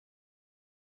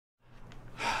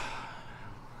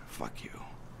Fuck you.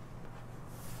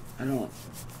 I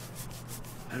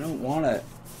don't want to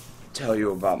tell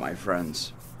you about my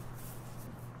friends.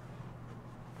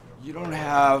 You don't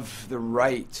have the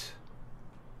right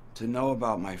to know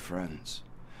about my friends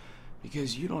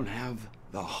because you don't have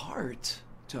the heart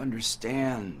to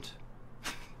understand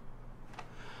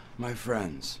my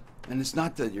friends. And it's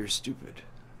not that you're stupid,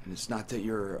 and it's not that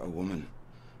you're a woman.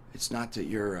 It's not that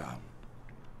you're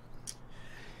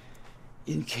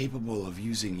incapable of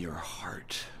using your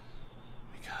heart,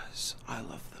 because I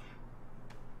love them.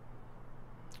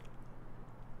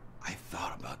 I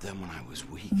thought about them when I was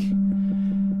weak,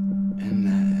 and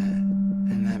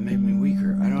that made me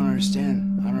weaker. I don't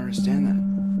understand that.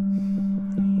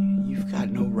 You've got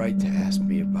no right to ask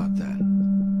me about that.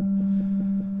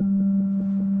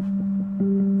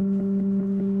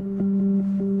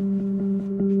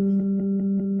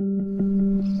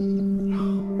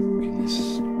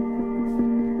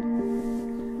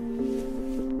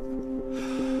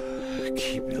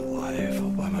 Keep me alive all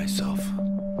by myself.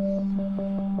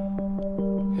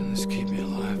 Can this keep me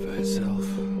alive by itself?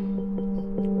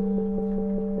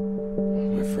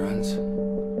 My friends?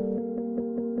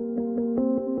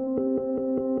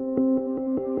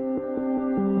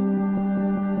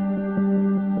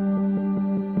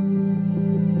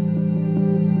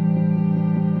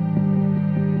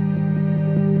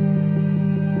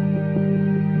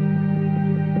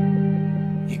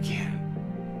 You can't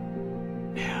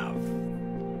have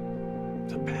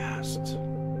the past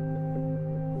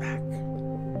back.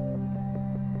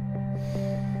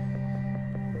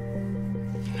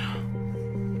 No.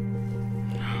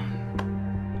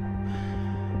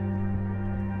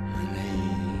 And they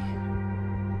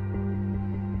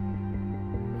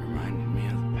reminded me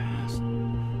of the past.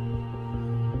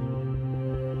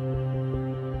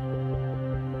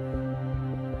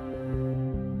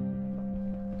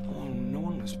 No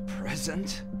one was present.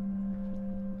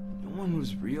 No one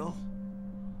was real.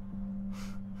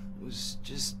 It was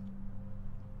just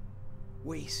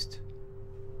wasted.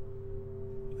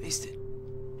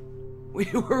 We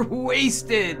were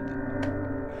wasted.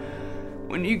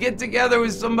 When you get together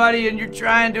with somebody and you're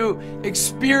trying to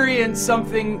experience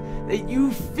something that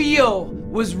you feel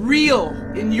was real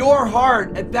in your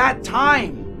heart at that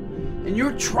time, and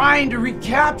you're trying to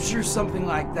recapture something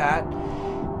like that,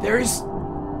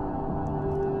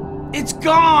 it's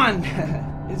gone.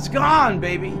 It's gone,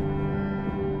 baby.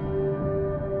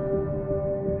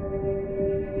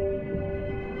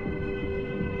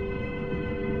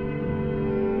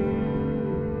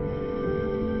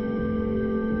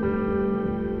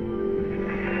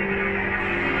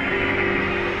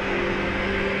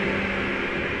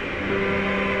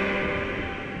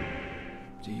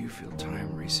 Do you feel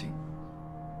time racing?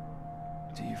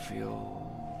 Do you feel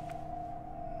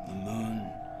the moon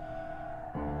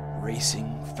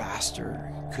racing faster?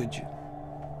 Could you?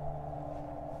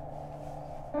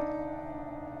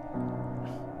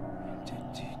 Do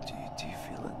you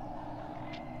feel it?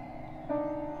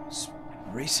 It's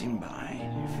racing by.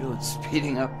 You feel it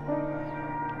speeding up.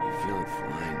 You feel it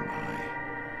flying by.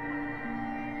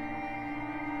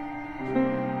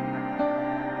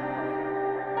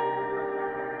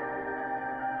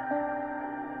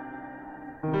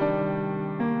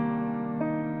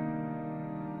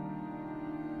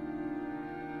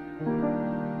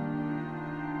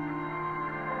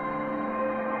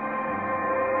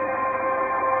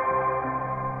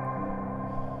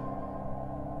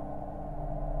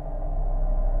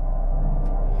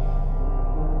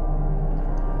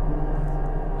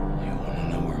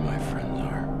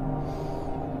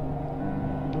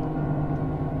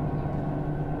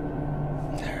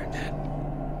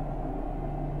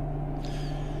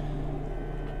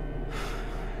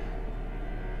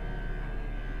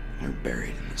 They're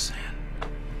buried in the sand.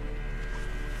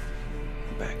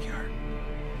 In the backyard.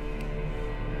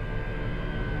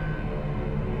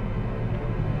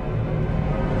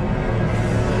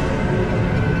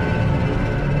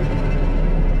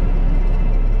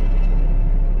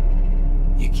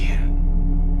 You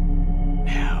can't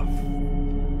have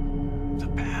the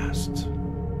past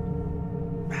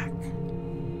back.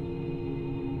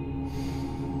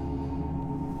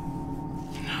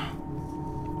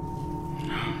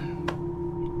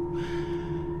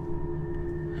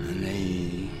 And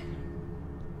they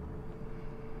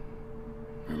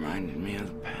reminded me of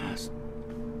the past.